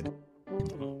Undisputed.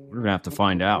 We're going to have to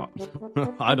find out.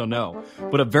 I don't know.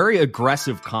 But a very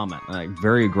aggressive comment. Like,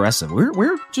 very aggressive.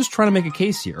 We're just trying to make a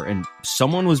case here. And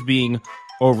someone was being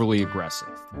overly aggressive.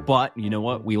 But you know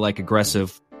what? We like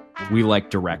aggressive. We like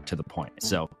direct to the point.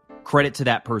 So credit to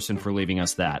that person for leaving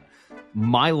us that.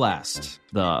 My last,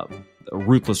 the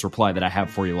ruthless reply that I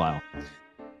have for you, Lyle.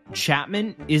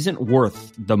 Chapman isn't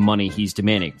worth the money he's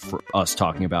demanding for us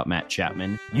talking about Matt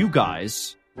Chapman. You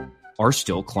guys are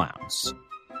still clowns.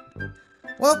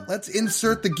 Well, let's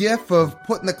insert the gif of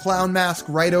putting the clown mask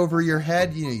right over your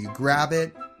head. You know, you grab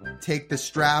it, take the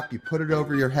strap, you put it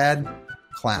over your head.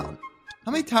 Clown.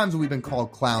 How many times have we been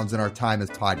called clowns in our time as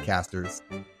podcasters?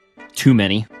 Too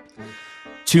many.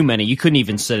 Too many. You couldn't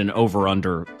even set an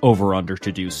over-under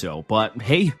to do so. But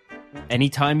hey,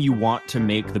 anytime you want to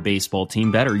make the baseball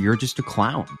team better, you're just a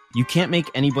clown. You can't make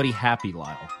anybody happy,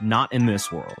 Lyle. Not in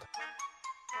this world.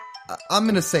 I'm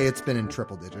going to say it's been in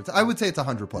triple digits. I would say it's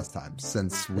 100 plus times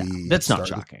since we That's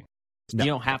started. Not shocking. No.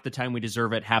 You know, half the time we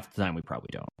deserve it, half the time we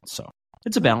probably don't. So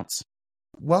it's a balance.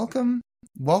 Welcome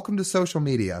to social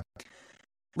media.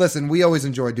 Listen, we always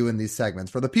enjoy doing these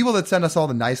segments. For the people that send us all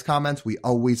the nice comments, we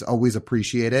always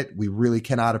appreciate it. We really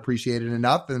cannot appreciate it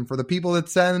enough. And for the people that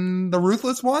send the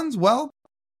ruthless ones, well,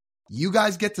 you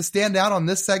guys get to stand out on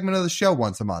this segment of the show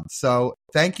once a month. So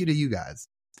thank you to you guys.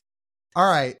 All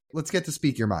right, let's get to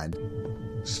Speak Your Mind.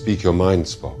 Speak your mind,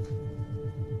 Spock.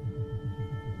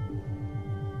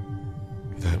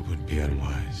 That would be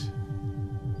unwise.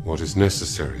 What is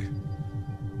necessary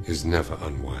is never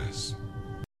unwise.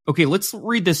 Okay, let's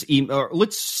read this email.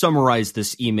 Let's summarize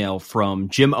this email from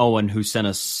Jim Owen, who sent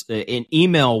us an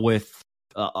email with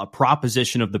a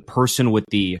proposition of the person with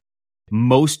the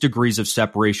most degrees of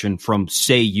separation from,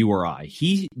 say, you or I.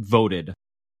 He voted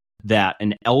that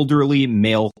an elderly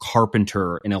male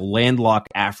carpenter in a landlocked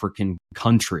African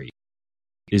country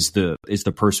is the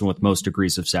person with most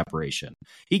degrees of separation.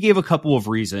 He gave a couple of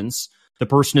reasons. The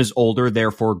person is older,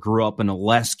 therefore grew up in a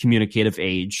less communicative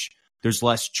age. There's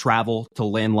less travel to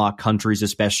landlocked countries,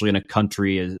 especially in a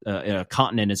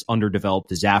continent as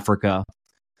underdeveloped as Africa.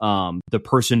 The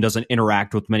person doesn't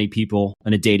interact with many people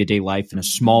in a day-to-day life in a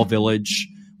small village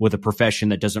with a profession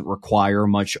that doesn't require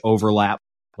much overlap,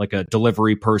 like a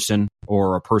delivery person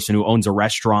or a person who owns a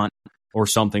restaurant or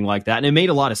something like that. And it made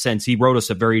a lot of sense. He wrote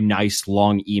us a very nice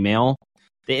long email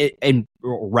and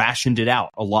rationed it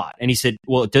out a lot. And he said,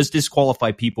 well, it does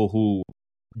disqualify people who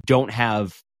don't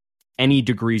have any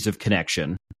degrees of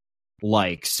connection,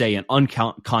 like, say, an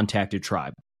uncontacted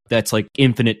tribe. That's like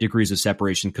infinite degrees of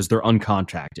separation because they're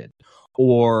uncontacted.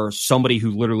 Or somebody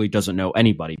who literally doesn't know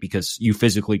anybody because you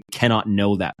physically cannot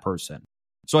know that person.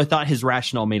 So I thought his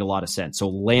rationale made a lot of sense. So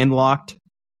landlocked,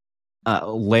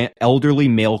 elderly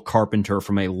male carpenter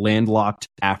from a landlocked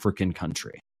African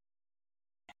country.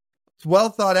 It's well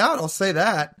thought out, I'll say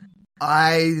that.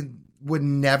 I would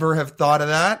never have thought of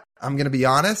that. I'm going to be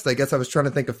honest. I guess I was trying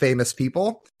to think of famous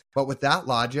people. But with that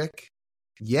logic,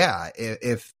 yeah,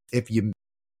 if you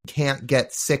can't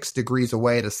get 6 degrees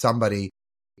away to somebody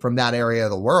from that area of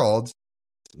the world,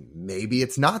 maybe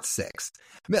it's not 6.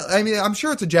 I mean, I'm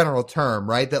sure it's a general term,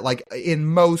 right? That like in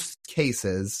most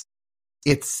cases,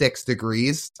 it's 6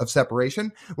 degrees of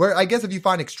separation. Where I guess if you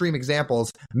find extreme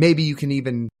examples, maybe you can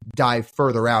even dive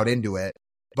further out into it.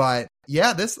 But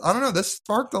yeah, this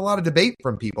sparked a lot of debate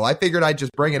from people. I figured I'd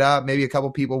just bring it up. Maybe a couple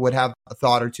people would have a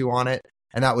thought or two on it,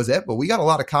 and that was it. But we got a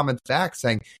lot of comments back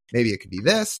saying maybe it could be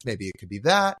this, maybe it could be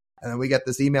that. And then we get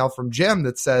this email from Jim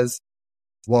that says,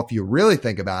 well, if you really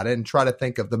think about it and try to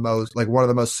think of the most, like one of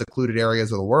the most secluded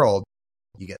areas of the world,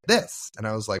 you get this. And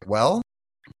I was like, well,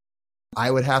 I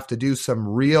would have to do some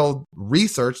real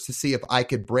research to see if I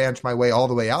could branch my way all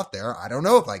the way out there. I don't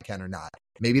know if I can or not.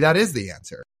 Maybe that is the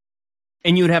answer.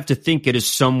 And you would have to think it is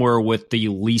somewhere with the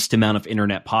least amount of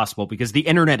internet possible, because the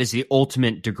internet is the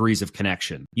ultimate degrees of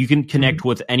connection. You can connect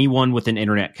with anyone with an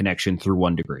internet connection through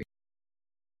 1 degree.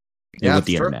 Yeah, with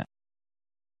the true. internet.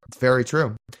 It's very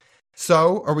true.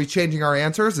 So, are we changing our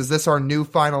answers? Is this our new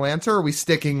final answer, or are we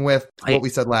sticking with what we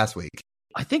said last week?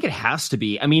 I think it has to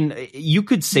be. I mean, you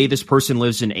could say this person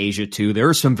lives in Asia too. There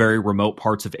are some very remote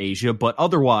parts of Asia, but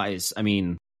otherwise, I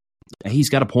mean, he's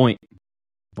got a point.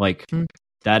 Like,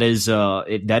 that is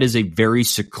a very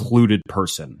secluded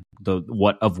person,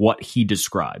 what he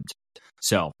described.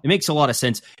 So it makes a lot of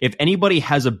sense. If anybody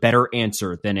has a better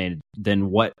answer than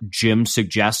what Jim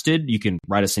suggested, you can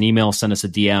write us an email, send us a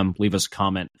DM, leave us a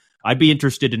comment. I'd be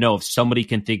interested to know if somebody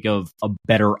can think of a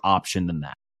better option than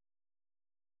that.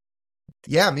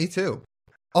 Yeah, me too.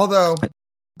 Although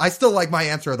I still like my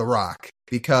answer of The Rock,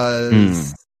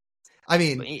 because I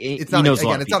mean, it's not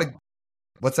again, it's not a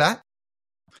what's that?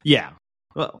 Yeah.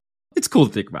 Well, it's cool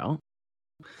to think about.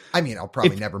 I mean, I'll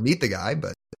probably never meet the guy,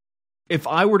 but if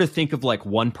I were to think of like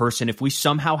one person, if we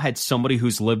somehow had somebody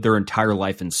who's lived their entire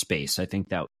life in space, I think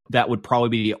that would probably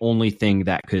be the only thing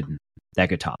that could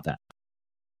top that.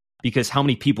 Because how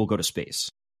many people go to space?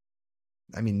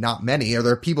 I mean, not many. Are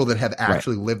there people that have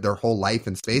actually lived their whole life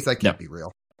in space? That can't be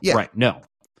real. Yeah. Right. No.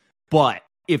 But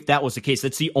if that was the case,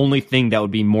 that's the only thing that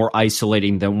would be more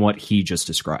isolating than what he just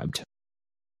described.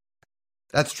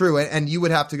 That's true. And you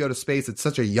would have to go to space at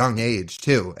such a young age,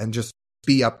 too, and just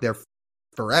be up there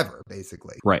forever,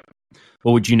 basically. Right.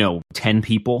 What would you know? 10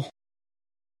 people?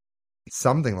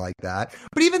 Something like that.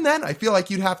 But even then, I feel like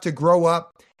you'd have to grow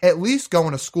up, at least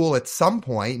going to school at some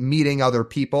point, meeting other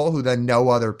people who then know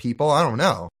other people. I don't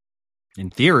know. In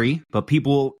theory, but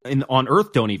people on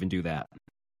Earth don't even do that.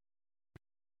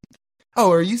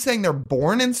 Oh, are you saying they're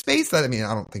born in space? I mean,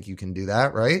 I don't think you can do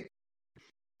that, right?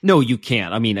 No, you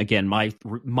can't. I mean, again,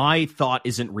 my thought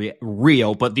isn't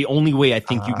real, but the only way I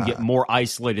think you can get more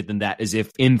isolated than that is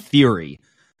if, in theory,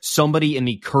 somebody in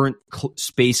the current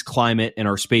space climate and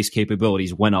our space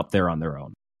capabilities went up there on their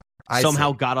own.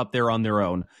 Somehow got up there on their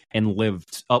own and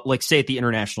lived up, like, say, at the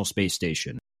International Space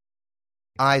Station.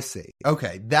 I see.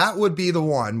 Okay, that would be the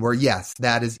one where, yes,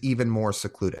 that is even more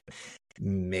secluded.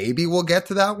 Maybe we'll get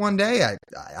to that one day.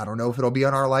 I don't know if it'll be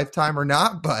on our lifetime or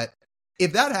not, but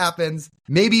if that happens,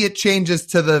 maybe it changes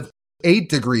to the 8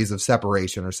 degrees of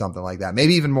separation or something like that.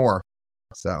 Maybe even more.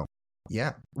 So,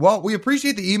 yeah. Well, we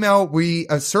appreciate the email. We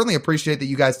certainly appreciate that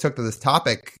you guys took to this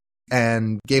topic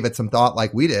and gave it some thought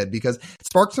like we did, because it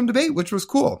sparked some debate, which was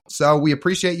cool. So we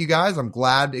appreciate you guys. I'm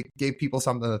glad it gave people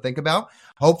something to think about.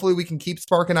 Hopefully we can keep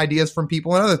sparking ideas from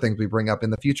people and other things we bring up in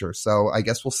the future. So I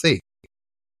guess we'll see.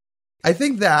 I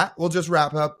think that will just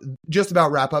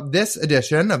about wrap up this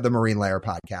edition of the Marine Layer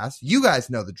podcast. You guys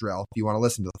know the drill. If you want to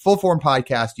listen to the full form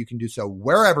podcast, you can do so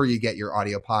wherever you get your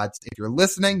audio pods. If you're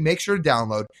listening, make sure to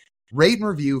download, rate and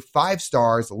review 5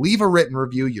 stars, leave a written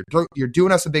review. You're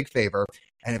doing us a big favor.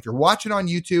 And if you're watching on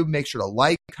YouTube, make sure to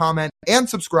like, comment, and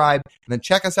subscribe. And then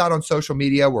check us out on social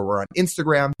media, where we're on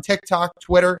Instagram, TikTok,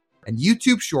 Twitter, and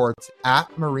YouTube Shorts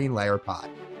at Marine Layer Pod.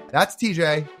 That's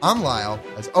TJ. I'm Lyle.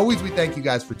 As always, we thank you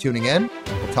guys for tuning in.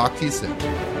 We'll talk to you soon.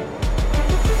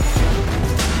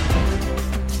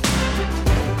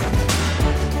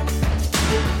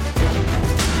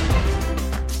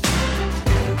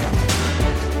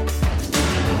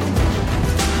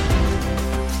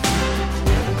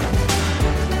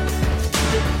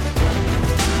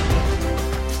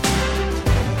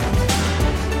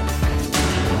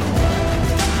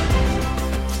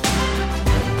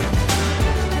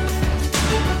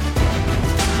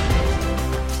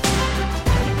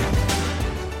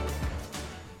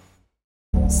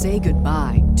 Say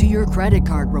goodbye to your credit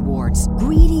card rewards.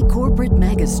 Greedy corporate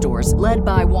mega stores, led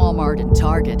by Walmart and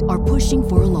Target, are pushing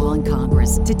for a law in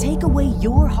Congress to take away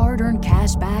your hard-earned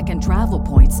cash back and travel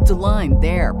points to line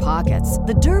their pockets.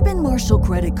 The Durbin-Marshall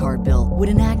credit card bill would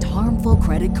enact harmful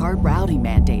credit card routing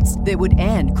mandates that would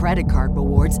end credit card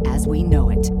rewards as we know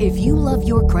it. If you love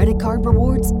your credit card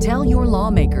rewards, tell your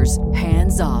lawmakers,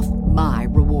 hands off my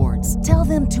rewards. Tell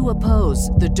them to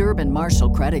oppose the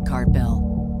Durbin-Marshall credit card bill.